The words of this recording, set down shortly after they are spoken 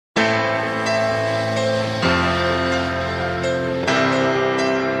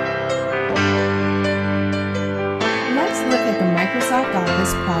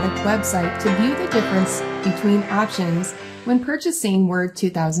website to view the difference between options when purchasing Word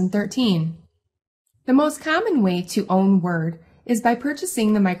 2013. The most common way to own Word is by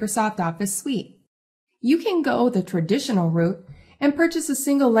purchasing the Microsoft Office suite. You can go the traditional route and purchase a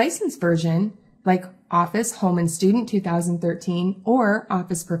single license version like Office Home and Student 2013 or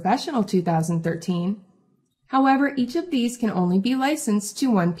Office Professional 2013. However, each of these can only be licensed to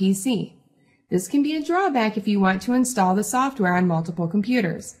one PC. This can be a drawback if you want to install the software on multiple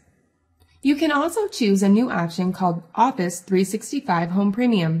computers. You can also choose a new option called Office 365 Home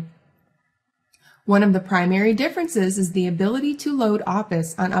Premium. One of the primary differences is the ability to load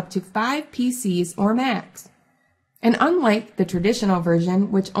Office on up to 5 PCs or Macs. And unlike the traditional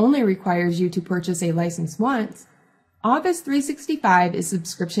version, which only requires you to purchase a license once, Office 365 is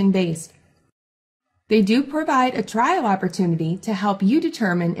subscription-based. They do provide a trial opportunity to help you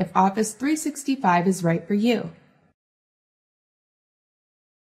determine if Office 365 is right for you.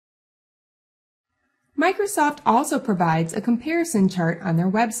 Microsoft also provides a comparison chart on their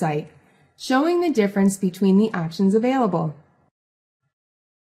website, showing the difference between the options available.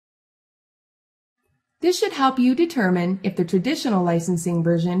 This should help you determine if the traditional licensing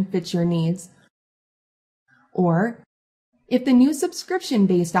version fits your needs, or if the new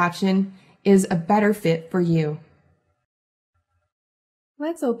subscription-based option is a better fit for you.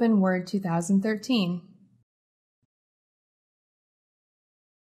 Let's open Word 2013.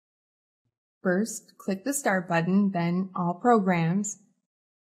 First, click the Start button, then All Programs.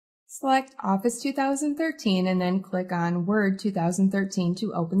 Select Office 2013 and then click on Word 2013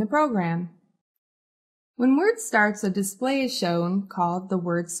 to open the program. When Word starts, a display is shown called the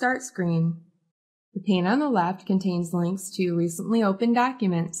Word Start screen. The pane on the left contains links to recently opened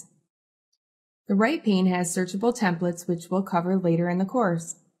documents. The right pane has searchable templates, which we'll cover later in the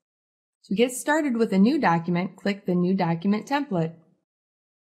course. To get started with a new document, click the New Document template.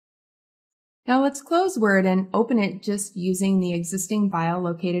 Now let's close Word and open it just using the existing file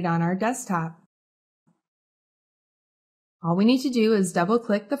located on our desktop. All we need to do is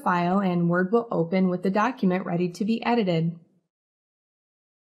double-click the file and Word will open with the document ready to be edited.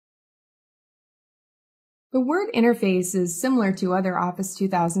 The Word interface is similar to other Office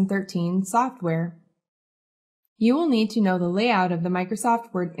 2013 software. You will need to know the layout of the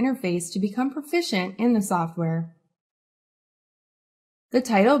Microsoft Word interface to become proficient in the software. The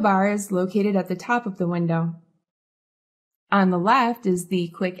title bar is located at the top of the window. On the left is the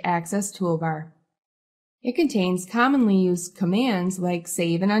Quick Access toolbar. It contains commonly used commands like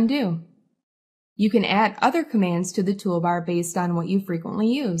save and undo. You can add other commands to the toolbar based on what you frequently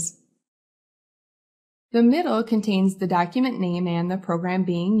use. The middle contains the document name and the program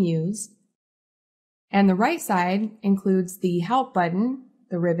being used. And the right side includes the Help button,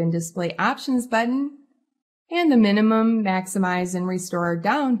 the Ribbon Display Options button, and the Minimum, Maximize, and Restore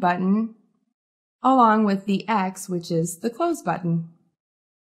Down button, along with the X, which is the Close button.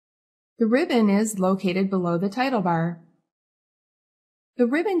 The ribbon is located below the title bar. The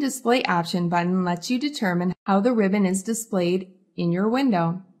Ribbon Display Option button lets you determine how the ribbon is displayed in your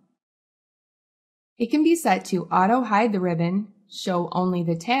window. It can be set to auto-hide the ribbon, show only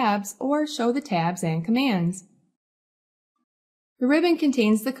the tabs, or show the tabs and commands. The ribbon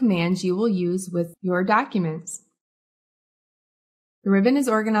contains the commands you will use with your documents. The ribbon is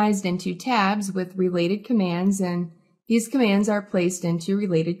organized into tabs with related commands, and these commands are placed into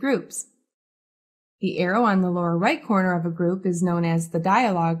related groups. The arrow on the lower right corner of a group is known as the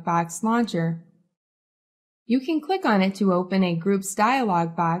dialog box launcher. You can click on it to open a group's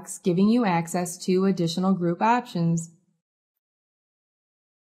dialog box, giving you access to additional group options.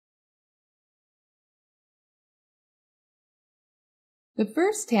 The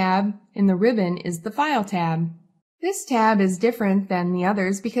first tab in the ribbon is the File tab. This tab is different than the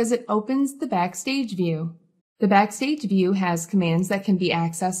others because it opens the Backstage View. The Backstage View has commands that can be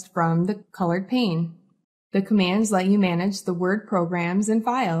accessed from the colored pane. The commands let you manage the Word programs and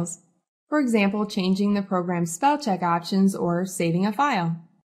files. For example, changing the program's spell check options or saving a file.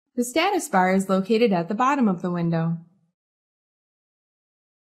 The status bar is located at the bottom of the window.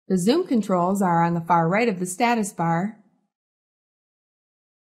 The zoom controls are on the far right of the status bar,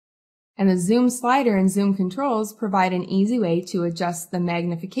 and the zoom slider and zoom controls provide an easy way to adjust the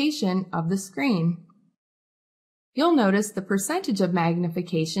magnification of the screen. You'll notice the percentage of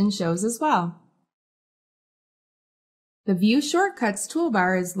magnification shows as well. The View Shortcuts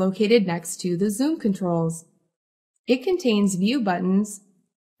toolbar is located next to the zoom controls. It contains view buttons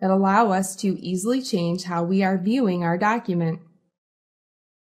that allow us to easily change how we are viewing our document.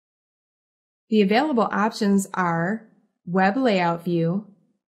 The available options are Web Layout View,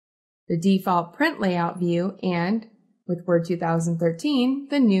 the default print layout view, and with Word 2013,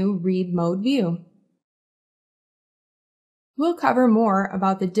 the new Read Mode view. We'll cover more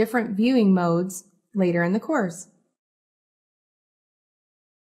about the different viewing modes later in the course.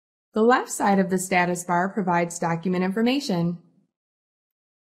 The left side of the status bar provides document information.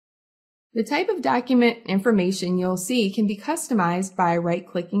 The type of document information you'll see can be customized by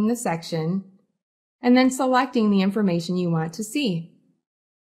right-clicking the section and then selecting the information you want to see.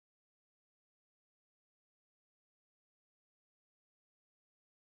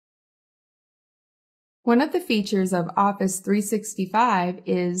 One of the features of Office 365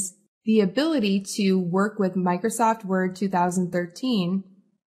 is the ability to work with Microsoft Word 2013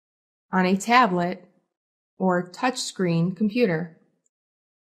 on a tablet or touchscreen computer.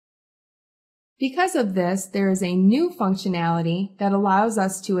 Because of this, there is a new functionality that allows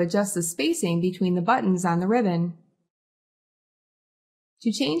us to adjust the spacing between the buttons on the ribbon.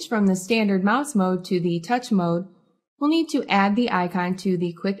 To change from the standard mouse mode to the touch mode, we'll need to add the icon to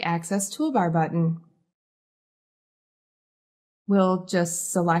the Quick Access Toolbar button. We'll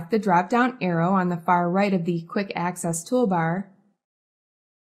just select the drop-down arrow on the far right of the Quick Access Toolbar,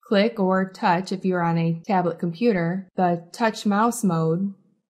 click or touch if you're on a tablet computer, the touch mouse mode,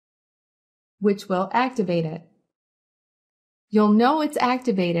 which will activate it. You'll know it's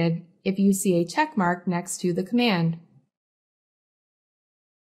activated if you see a check mark next to the command.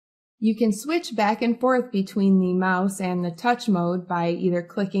 You can switch back and forth between the mouse and the touch mode by either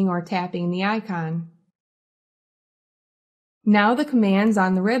clicking or tapping the icon. Now the commands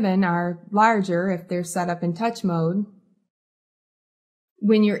on the ribbon are larger if they're set up in touch mode.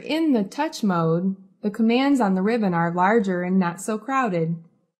 When you're in the touch mode, the commands on the ribbon are larger and not so crowded.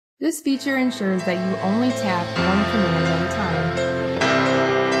 This feature ensures that you only tap one command at a time.